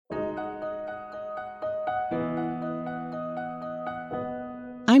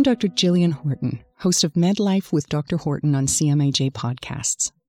I'm Dr. Gillian Horton, host of MedLife with Dr. Horton on CMAJ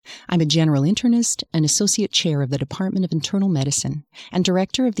podcasts. I'm a general internist and associate chair of the Department of Internal Medicine and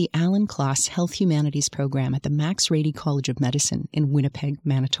director of the Alan Kloss Health Humanities Program at the Max Rady College of Medicine in Winnipeg,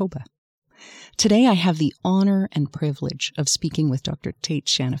 Manitoba. Today I have the honor and privilege of speaking with Dr. Tait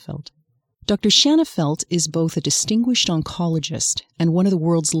Shanafelt. Dr. Shanafelt is both a distinguished oncologist and one of the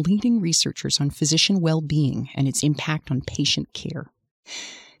world's leading researchers on physician well-being and its impact on patient care.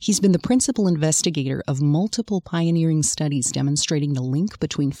 He's been the principal investigator of multiple pioneering studies demonstrating the link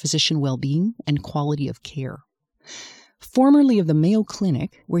between physician well-being and quality of care. Formerly of the Mayo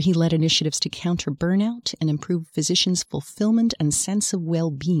Clinic, where he led initiatives to counter burnout and improve physicians' fulfillment and sense of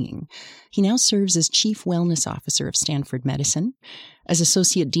well-being, he now serves as Chief Wellness Officer of Stanford Medicine, as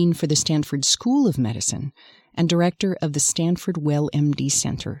Associate Dean for the Stanford School of Medicine, and Director of the Stanford Well MD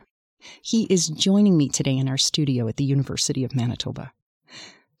Center. He is joining me today in our studio at the University of Manitoba.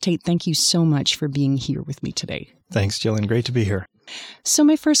 Tait, thank you so much for being here with me today. Thanks, Jillian. Great to be here. So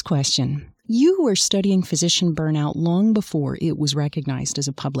my first question, you were studying physician burnout long before it was recognized as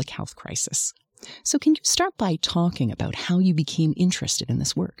a public health crisis. So can you start by talking about how you became interested in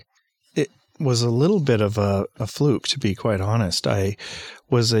this work? It was a little bit of a fluke, to be quite honest. I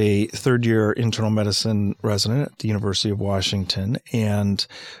was a third-year internal medicine resident at the University of Washington and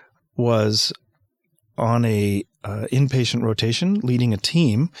was on a inpatient rotation, leading a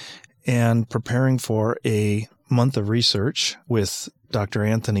team and preparing for a month of research with Dr.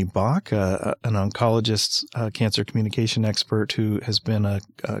 Anthony Bach, an oncologist, cancer communication expert who has been a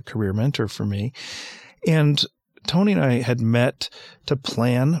career mentor for me. And Tony and I had met to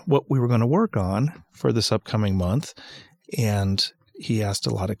plan what we were going to work on for this upcoming month. And he asked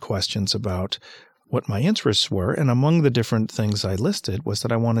a lot of questions about what my interests were. And among the different things I listed was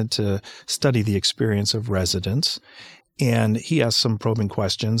that I wanted to study the experience of residents. And he asked some probing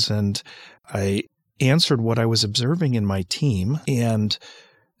questions, and I answered what I was observing in my team. And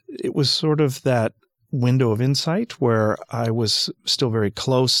it was sort of that window of insight where I was still very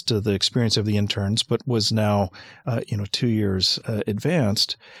close to the experience of the interns, but was now, 2 years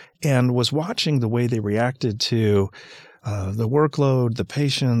advanced, and was watching the way they reacted to the workload, the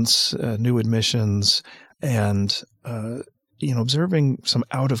patients, new admissions, and, observing some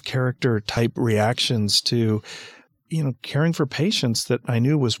out-of-character type reactions to, caring for patients that I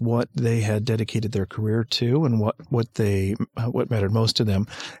knew was what they had dedicated their career to and what mattered most to them.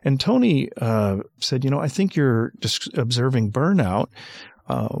 And Tony said, I think you're just observing burnout.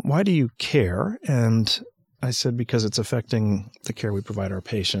 Why do you care? And I said, because it's affecting the care we provide our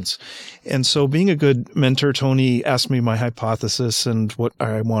patients. And so being a good mentor, Tony asked me my hypothesis and what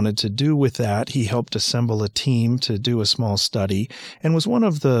I wanted to do with that. He helped assemble a team to do a small study and was one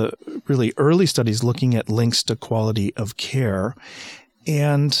of the really early studies looking at links to quality of care.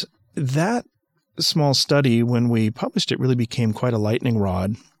 And that small study, when we published it, really became quite a lightning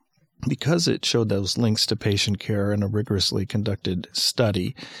rod because it showed those links to patient care in a rigorously conducted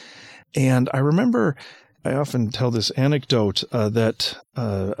study. And I remember I often tell this anecdote that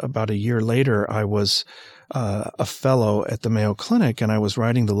about a year later, I was a fellow at the Mayo Clinic, and I was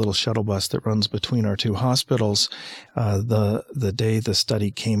riding the little shuttle bus that runs between our two hospitals the day the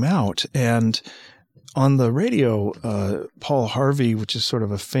study came out. And on the radio, Paul Harvey, which is sort of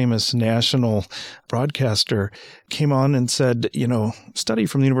a famous national broadcaster, came on and said, study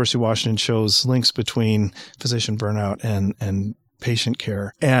from the University of Washington shows links between physician burnout and patient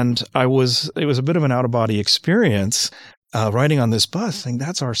care. And it was a bit of an out-of-body experience riding on this bus saying,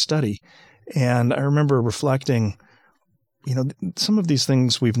 that's our study. And I remember reflecting, some of these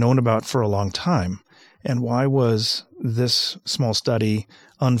things we've known about for a long time. And why was this small study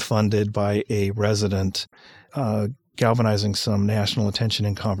unfunded by a resident galvanizing some national attention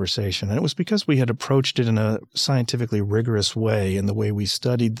and conversation? And it was because we had approached it in a scientifically rigorous way in the way we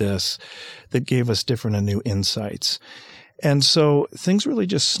studied this that gave us different and new insights. And so things really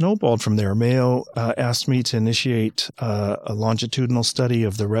just snowballed from there. Mayo asked me to initiate a longitudinal study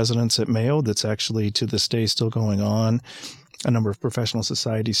of the residents at Mayo that's actually to this day still going on. A number of professional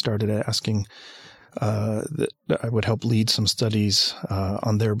societies started asking that I would help lead some studies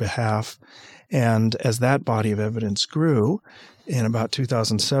on their behalf. And as that body of evidence grew, in about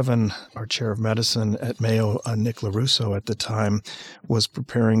 2007, our chair of medicine at Mayo, Nick LaRusso at the time, was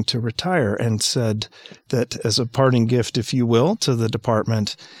preparing to retire and said that as a parting gift, if you will, to the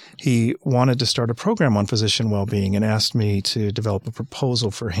department, he wanted to start a program on physician well-being and asked me to develop a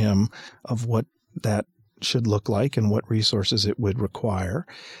proposal for him of what that should look like and what resources it would require,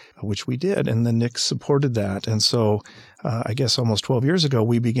 which we did. And the NICS supported that. And so I guess almost 12 years ago,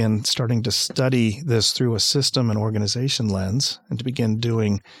 we began starting to study this through a system and organization lens and to begin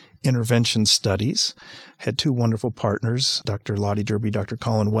doing intervention studies. Had two wonderful partners, Dr. Lottie Derby, Dr.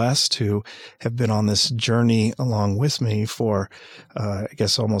 Colin West, who have been on this journey along with me for, I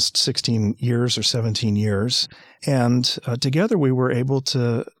guess, almost 16 years or 17 years. And together we were able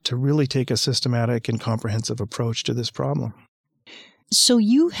to really take a systematic and comprehensive approach to this problem. So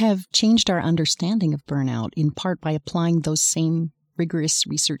you have changed our understanding of burnout in part by applying those same rigorous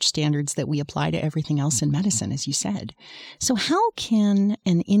research standards that we apply to everything else in medicine, as you said. So how can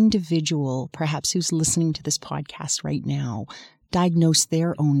an individual, perhaps who's listening to this podcast right now, diagnose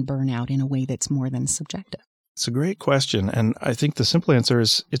their own burnout in a way that's more than subjective? It's a great question. And I think the simple answer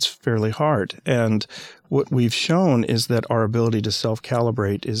is it's fairly hard. And what we've shown is that our ability to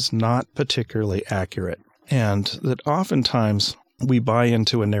self-calibrate is not particularly accurate. And that oftentimes we buy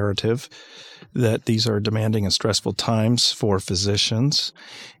into a narrative that these are demanding and stressful times for physicians,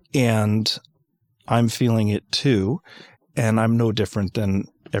 and I'm feeling it too, and I'm no different than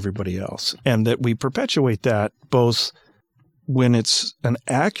everybody else. And that we perpetuate that both when it's an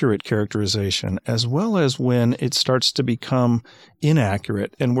accurate characterization as well as when it starts to become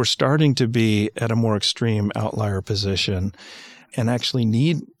inaccurate and we're starting to be at a more extreme outlier position and actually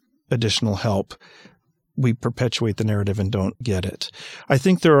need additional help. We perpetuate the narrative and don't get it. I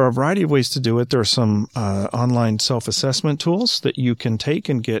think there are a variety of ways to do it. There are some online self-assessment tools that you can take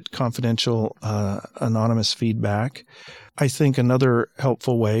and get confidential, anonymous feedback. I think another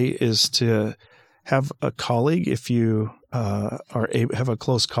helpful way is to have a colleague, if you have a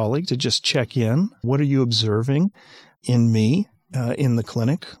close colleague, to just check in. What are you observing in me? In the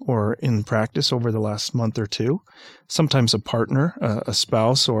clinic or in practice over the last month or two. Sometimes a partner, a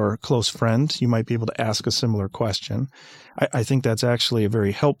spouse, or a close friend, you might be able to ask a similar question. I think that's actually a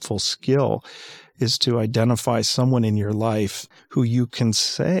very helpful skill, is to identify someone in your life who you can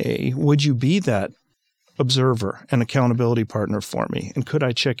say, would you be that observer and accountability partner for me? And could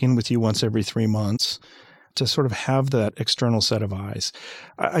I check in with you once every 3 months? To sort of have that external set of eyes.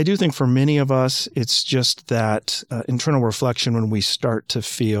 I do think for many of us, it's just that internal reflection when we start to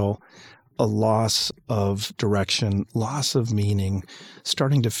feel a loss of direction, loss of meaning,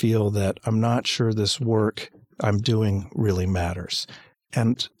 starting to feel that I'm not sure this work I'm doing really matters.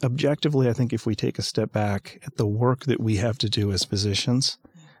 And objectively, I think if we take a step back at the work that we have to do as physicians,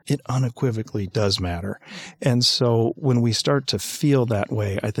 it unequivocally does matter. And so when we start to feel that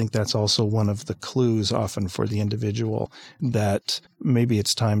way, I think that's also one of the clues often for the individual that maybe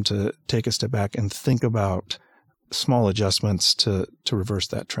it's time to take a step back and think about small adjustments to reverse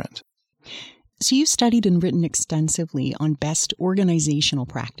that trend. So you studied and written extensively on best organizational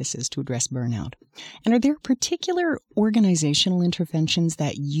practices to address burnout. And are there particular organizational interventions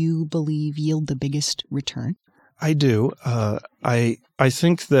that you believe yield the biggest return? I do. I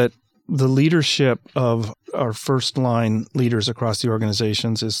think that the leadership of our first line leaders across the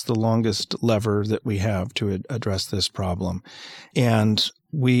organizations is the longest lever that we have to address this problem. And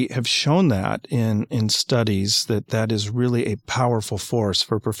we have shown that in studies that is really a powerful force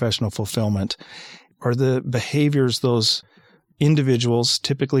for professional fulfillment, are the behaviors those individuals,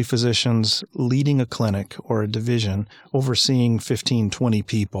 typically physicians, leading a clinic or a division, overseeing 15, 20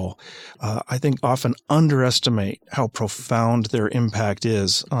 people, I think often underestimate how profound their impact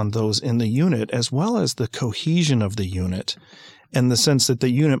is on those in the unit, as well as the cohesion of the unit, and the sense that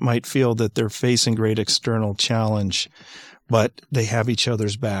the unit might feel that they're facing great external challenge, but they have each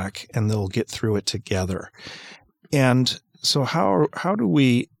other's back and they'll get through it together. And so how do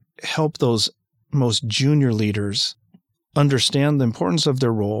we help those most junior leaders understand the importance of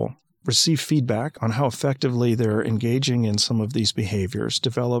their role, receive feedback on how effectively they're engaging in some of these behaviors,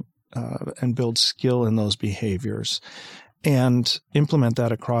 develop and build skill in those behaviors, and implement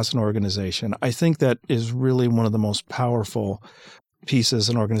that across an organization? I think that is really one of the most powerful pieces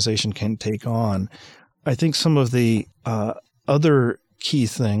an organization can take on. I think some of the other key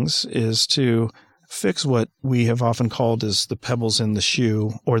things is to fix what we have often called as the pebbles in the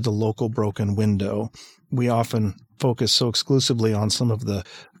shoe or the local broken window. We often focus so exclusively on some of the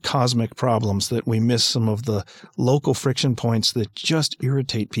cosmic problems that we miss some of the local friction points that just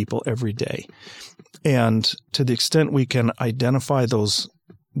irritate people every day. And to the extent we can identify those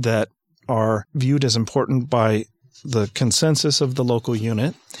that are viewed as important by the consensus of the local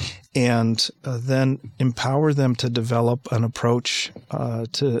unit and then empower them to develop an approach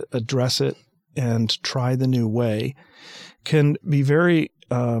to address it and try the new way, can be very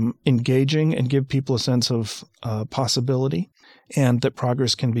engaging and give people a sense of possibility and that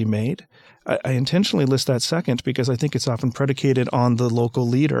progress can be made. I intentionally list that second because I think it's often predicated on the local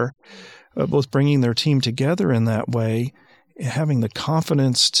leader, both bringing their team together in that way, having the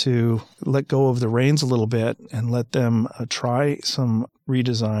confidence to let go of the reins a little bit and let them try some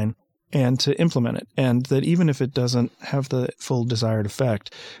redesign and to implement it. And that even if it doesn't have the full desired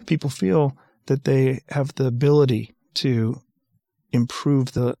effect, people feel that they have the ability to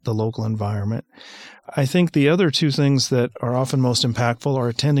improve the local environment. I think the other two things that are often most impactful are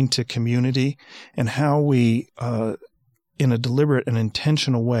attending to community and how we, in a deliberate and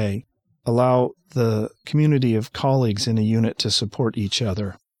intentional way, allow the community of colleagues in a unit to support each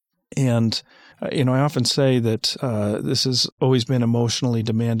other. And, I often say that this has always been emotionally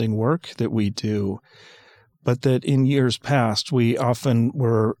demanding work that we do, but that in years past, we often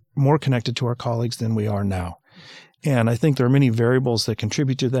were more connected to our colleagues than we are now. And I think there are many variables that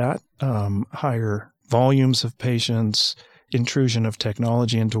contribute to that, higher volumes of patients, intrusion of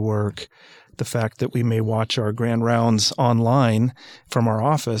technology into work, the fact that we may watch our grand rounds online from our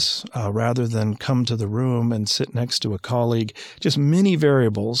office rather than come to the room and sit next to a colleague, just many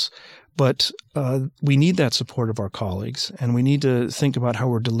variables. But we need that support of our colleagues, and we need to think about how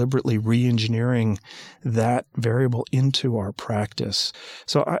we're deliberately re-engineering that variable into our practice.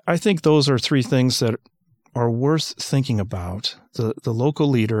 So I think those are three things that are worth thinking about. The local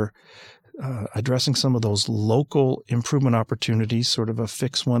leader, addressing some of those local improvement opportunities, sort of a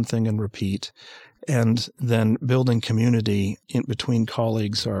fix one thing and repeat, and then building community in between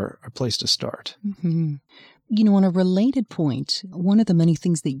colleagues are a place to start. Mm-hmm. On a related point, one of the many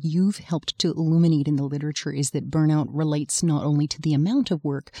things that you've helped to illuminate in the literature is that burnout relates not only to the amount of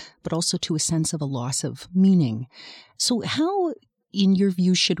work, but also to a sense of a loss of meaning. So how, in your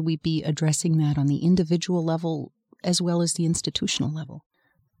view, should we be addressing that on the individual level as well as the institutional level?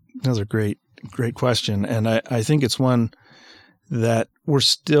 That's a great question. And I think it's one that we're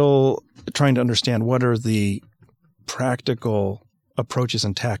still trying to understand what are the practical approaches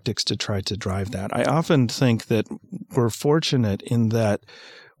and tactics to try to drive that. I often think that we're fortunate in that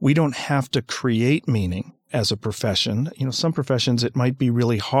we don't have to create meaning as a profession. Some professions, it might be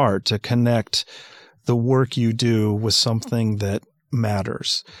really hard to connect the work you do with something that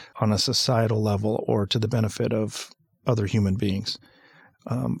matters on a societal level or to the benefit of other human beings.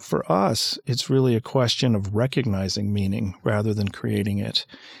 For us, it's really a question of recognizing meaning rather than creating it.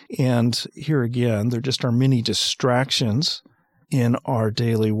 And here again, there just are many distractions in our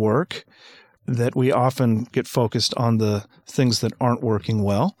daily work that we often get focused on the things that aren't working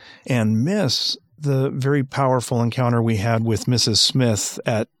well and miss the very powerful encounter we had with Mrs. Smith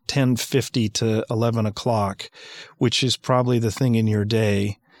at 10:50 to 11 o'clock, which is probably the thing in your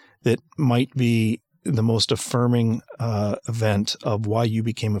day that might be the most affirming event of why you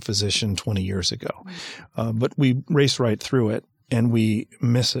became a physician 20 years ago. But we race right through it and we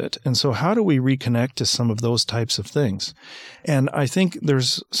miss it. And so how do we reconnect to some of those types of things? And I think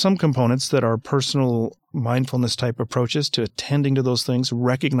there's some components that are personal mindfulness type approaches to attending to those things,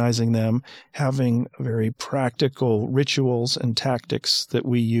 recognizing them, having very practical rituals and tactics that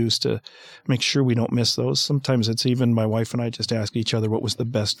we use to make sure we don't miss those. Sometimes it's even my wife and I just ask each other, what was the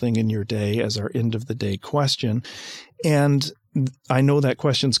best thing in your day as our end of the day question. And I know that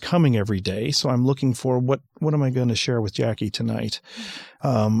question's coming every day, so I'm looking for what am I going to share with Jackie tonight?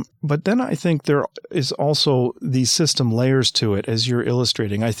 But then I think there is also these system layers to it, as you're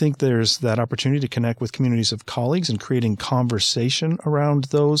illustrating. I think there's that opportunity to connect with communities of colleagues and creating conversation around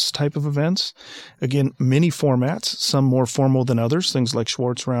those type of events. Again, many formats, some more formal than others, things like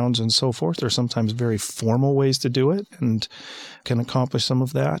Schwartz rounds and so forth. There are sometimes very formal ways to do it and can accomplish some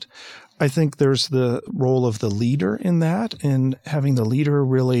of that. I think there's the role of the leader in that, and having the leader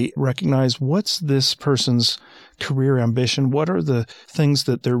really recognize what's this person's career ambition, what are the things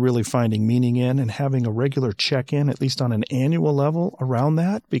that they're really finding meaning in, and having a regular check-in, at least on an annual level, around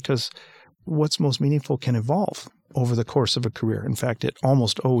that, because what's most meaningful can evolve over the course of a career. In fact, it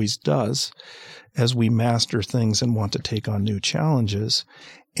almost always does as we master things and want to take on new challenges.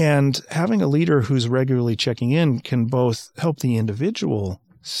 And having a leader who's regularly checking in can both help the individual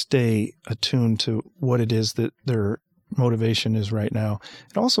stay attuned to what it is that their motivation is right now.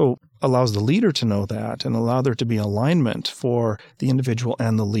 It also allows the leader to know that and allow there to be alignment for the individual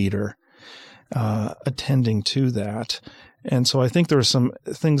and the leader attending to that. And so I think there are some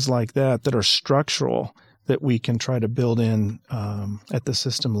things like that that are structural that we can try to build in at the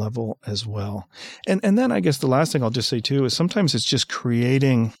system level as well. And then I guess the last thing I'll just say too is sometimes it's just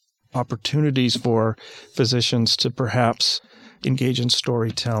creating opportunities for physicians to perhaps engage in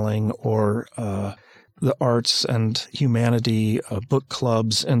storytelling or the arts and humanity, book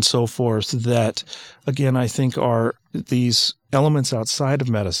clubs, and so forth that, again, I think are these elements outside of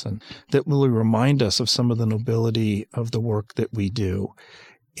medicine that really remind us of some of the nobility of the work that we do.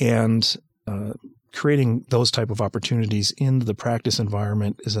 And creating those type of opportunities in the practice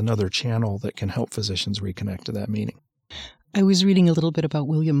environment is another channel that can help physicians reconnect to that meaning. I was reading a little bit about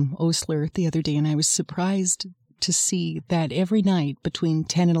William Osler the other day, and I was surprised to see that every night between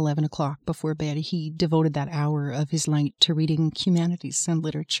 10 and 11 o'clock before bed, he devoted that hour of his night to reading humanities and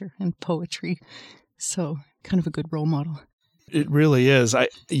literature and poetry. So kind of a good role model. It really is. I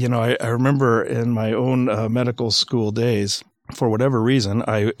remember in my own medical school days, for whatever reason,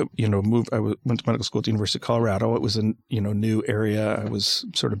 I went to medical school at the University of Colorado. It was a new area. I was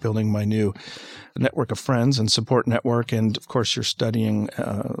sort of building my new network of friends and support network. And of course, you're studying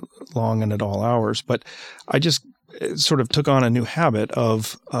long and at all hours. But I just sort of took on a new habit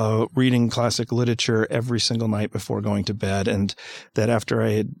of reading classic literature every single night before going to bed. And that after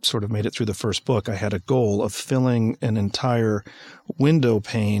I had sort of made it through the first book, I had a goal of filling an entire window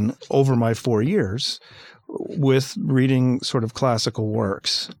pane over my 4 years with reading sort of classical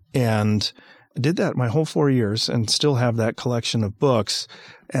works. And I did that my whole 4 years and still have that collection of books.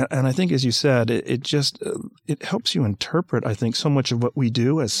 And I think, as you said, it helps you interpret, I think, so much of what we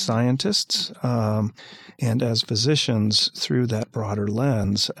do as scientists and as physicians through that broader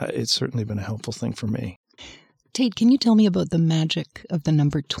lens. It's certainly been a helpful thing for me. Tate, can you tell me about the magic of the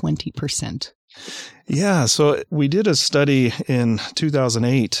number 20%? Yeah, so we did a study in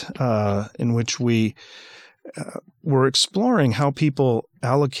 2008 in which we were exploring how people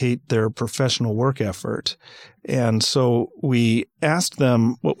allocate their professional work effort. And so we asked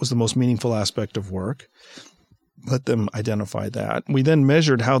them what was the most meaningful aspect of work, let them identify that. We then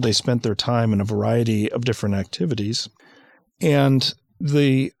measured how they spent their time in a variety of different activities. And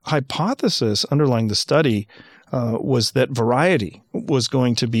the hypothesis underlying the study was that variety was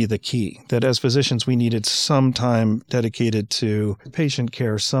going to be the key, that as physicians, we needed some time dedicated to patient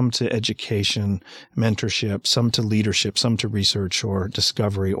care, some to education, mentorship, some to leadership, some to research or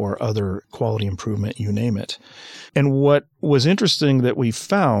discovery or other quality improvement, you name it. And what was interesting that we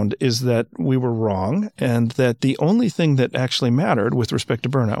found is that we were wrong, and that the only thing that actually mattered with respect to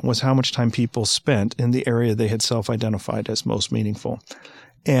burnout was how much time people spent in the area they had self-identified as most meaningful.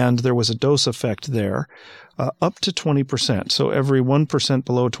 And there was a dose effect there, up to 20%. So every 1%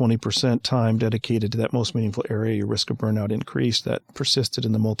 below 20% time dedicated to that most meaningful area, your risk of burnout increased. That persisted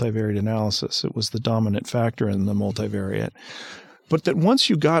in the multivariate analysis. It was the dominant factor in the multivariate. But that once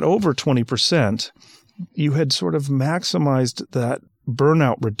you got over 20%, you had sort of maximized that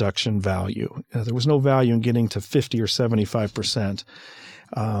burnout reduction value. There was no value in getting to 50 or 75%.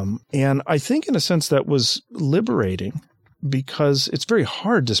 And I think in a sense that was liberating, because it's very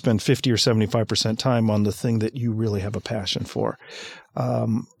hard to spend 50 or 75% time on the thing that you really have a passion for.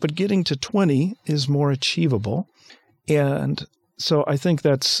 But getting to 20 is more achievable. And so I think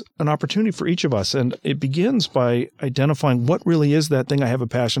that's an opportunity for each of us. And it begins by identifying what really is that thing I have a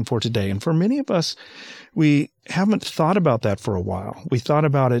passion for today. And for many of us, we haven't thought about that for a while. We thought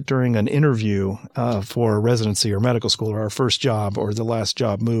about it during an interview for residency or medical school, or our first job or the last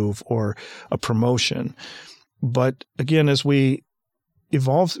job move or a promotion. But again, as we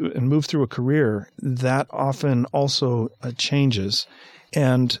evolve and move through a career, that often also changes.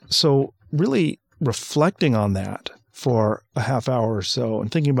 And so really reflecting on that for a half hour or so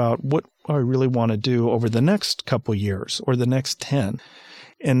and thinking about what I really want to do over the next couple years or the next 10,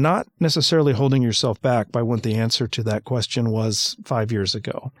 and not necessarily holding yourself back by what the answer to that question was 5 years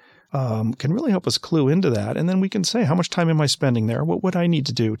ago. Can really help us clue into that. And then we can say, how much time am I spending there? What would I need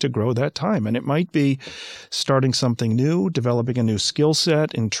to do to grow that time? And it might be starting something new, developing a new skill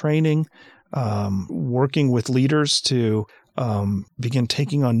set in training, working with leaders to begin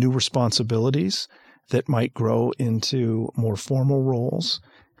taking on new responsibilities that might grow into more formal roles.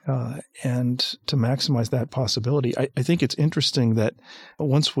 And to maximize that possibility, I think it's interesting that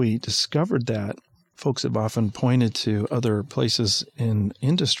once we discovered that, folks have often pointed to other places in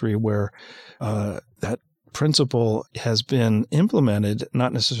industry where that principle has been implemented,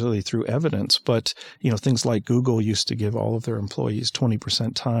 not necessarily through evidence, but things like Google used to give all of their employees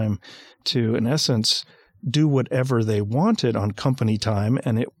 20% time to, in essence, do whatever they wanted on company time,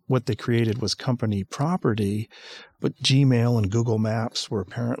 and what they created was company property. But Gmail and Google Maps were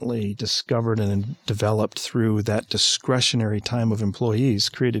apparently discovered and developed through that discretionary time of employees,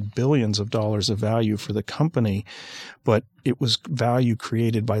 created billions of dollars of value for the company, but it was value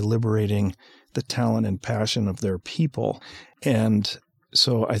created by liberating the talent and passion of their people. And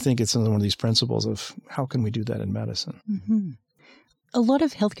so I think it's another one of these principles of how can we do that in medicine? Mm-hmm. A lot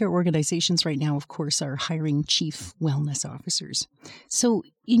of healthcare organizations right now, of course, are hiring chief wellness officers. So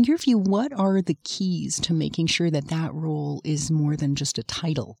in your view, what are the keys to making sure that that role is more than just a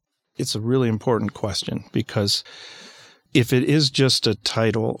title? It's a really important question, because if it is just a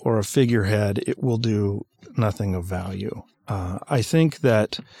title or a figurehead, it will do nothing of value. I think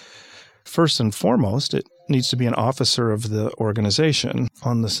that first and foremost, it needs to be an officer of the organization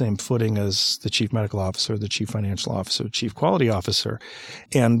on the same footing as the chief medical officer, the chief financial officer, chief quality officer.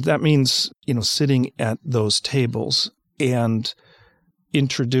 And that means, sitting at those tables and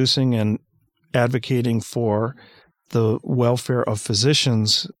introducing and advocating for the welfare of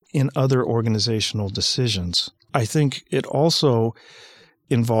physicians in other organizational decisions. I think it also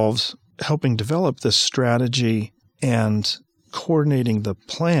involves helping develop the strategy and coordinating the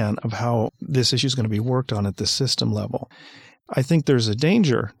plan of how this issue is going to be worked on at the system level. I think there's a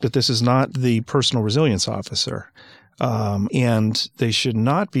danger that this is not the personal resilience officer, and they should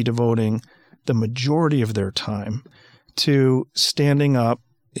not be devoting the majority of their time to standing up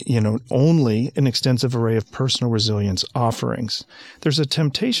only an extensive array of personal resilience offerings. There's a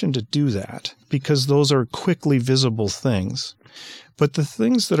temptation to do that because those are quickly visible things. But the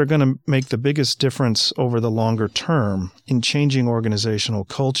things that are going to make the biggest difference over the longer term in changing organizational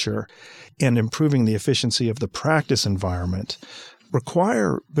culture and improving the efficiency of the practice environment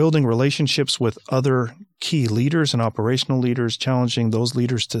require building relationships with other key leaders and operational leaders, challenging those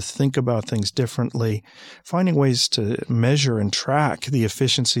leaders to think about things differently, finding ways to measure and track the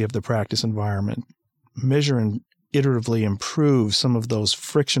efficiency of the practice environment, measure and iteratively improve some of those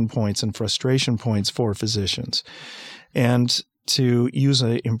friction points and frustration points for physicians, and to use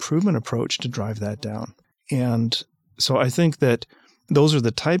an improvement approach to drive that down. And so I think that those are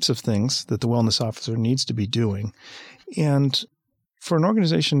the types of things that the wellness officer needs to be doing. And for an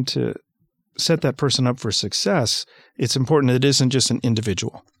organization to set that person up for success, it's important that it isn't just an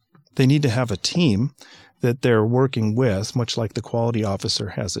individual. They need to have a team that they're working with, much like the quality officer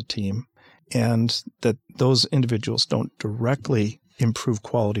has a team, and that those individuals don't directly improve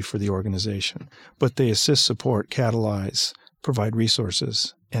quality for the organization, but they assist, support, catalyze, provide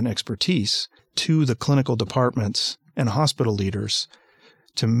resources and expertise to the clinical departments and hospital leaders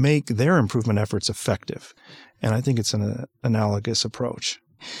to make their improvement efforts effective. And I think it's an analogous approach.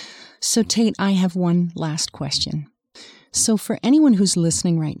 So, Tate, I have one last question. So for anyone who's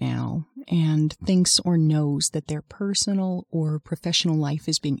listening right now and thinks or knows that their personal or professional life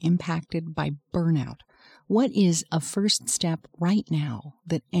is being impacted by burnout, what is a first step right now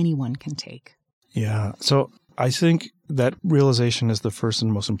that anyone can take? Yeah. So I think that realization is the first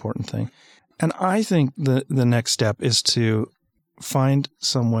and most important thing. And I think the next step is to find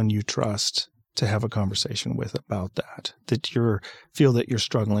someone you trust to have a conversation with about that you feel that you're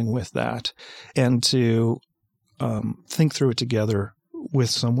struggling with that, and to think through it together with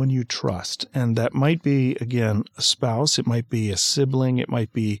someone you trust. And that might be, again, a spouse, it might be a sibling, it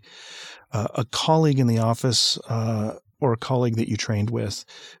might be a colleague in the office or a colleague that you trained with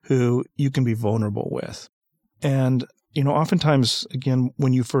who you can be vulnerable with. And oftentimes, again,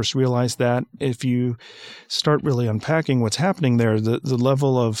 when you first realize that, if you start really unpacking what's happening there, the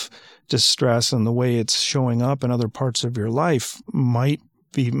level of distress and the way it's showing up in other parts of your life might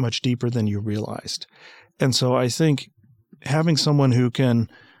be much deeper than you realized. And so I think having someone who can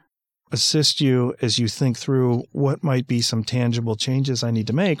assist you as you think through what might be some tangible changes I need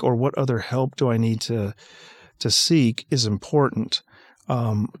to make, or what other help do I need to seek, is important.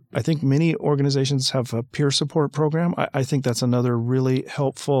 I think many organizations have a peer support program. I think that's another really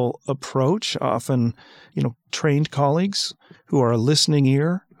helpful approach. Often, trained colleagues who are a listening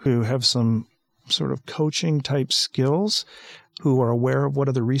ear, who have some sort of coaching type skills, who are aware of what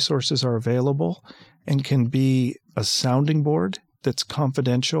other resources are available and can be a sounding board that's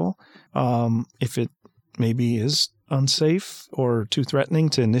confidential. If it maybe is unsafe or too threatening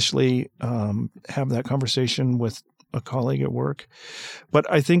to initially have that conversation with a colleague at work. But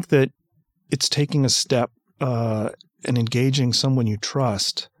I think that it's taking a step and engaging someone you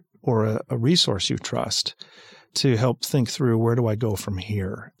trust or a resource you trust to help think through, where do I go from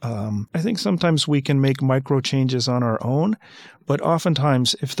here? I think sometimes we can make micro changes on our own, but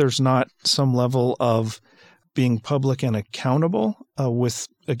oftentimes if there's not some level of being public and accountable with,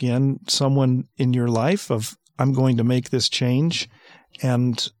 again, someone in your life of, I'm going to make this change,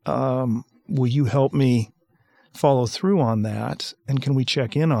 and will you help me follow through on that, and can we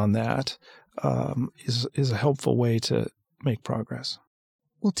check in on that, is a helpful way to make progress.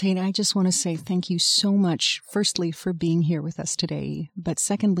 Well, Tate, I just want to say thank you so much, firstly, for being here with us today, but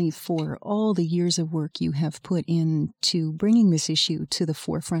secondly, for all the years of work you have put into bringing this issue to the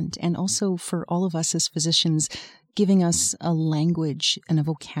forefront, and also for all of us as physicians giving us a language and a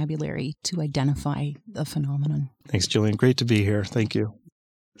vocabulary to identify the phenomenon. Thanks, Jillian. Great to be here. Thank you.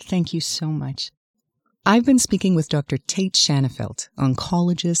 Thank you so much. I've been speaking with Dr. Tate Shanafelt,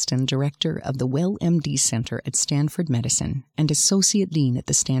 oncologist and director of the Well MD Center at Stanford Medicine and associate dean at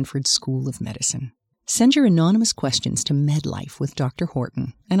the Stanford School of Medicine. Send your anonymous questions to MedLife with Dr.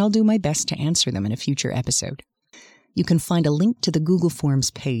 Horton, and I'll do my best to answer them in a future episode. You can find a link to the Google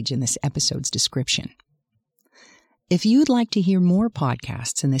Forms page in this episode's description. If you'd like to hear more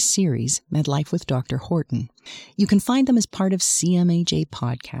podcasts in this series, MedLife with Dr. Horton, you can find them as part of CMAJ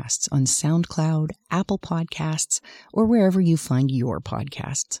Podcasts on SoundCloud, Apple Podcasts, or wherever you find your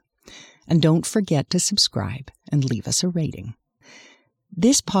podcasts. And don't forget to subscribe and leave us a rating.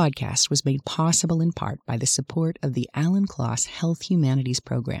 This podcast was made possible in part by the support of the Alan Kloss Health Humanities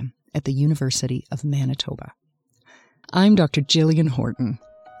Program at the University of Manitoba. I'm Dr. Jillian Horton.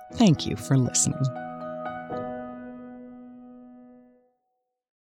 Thank you for listening.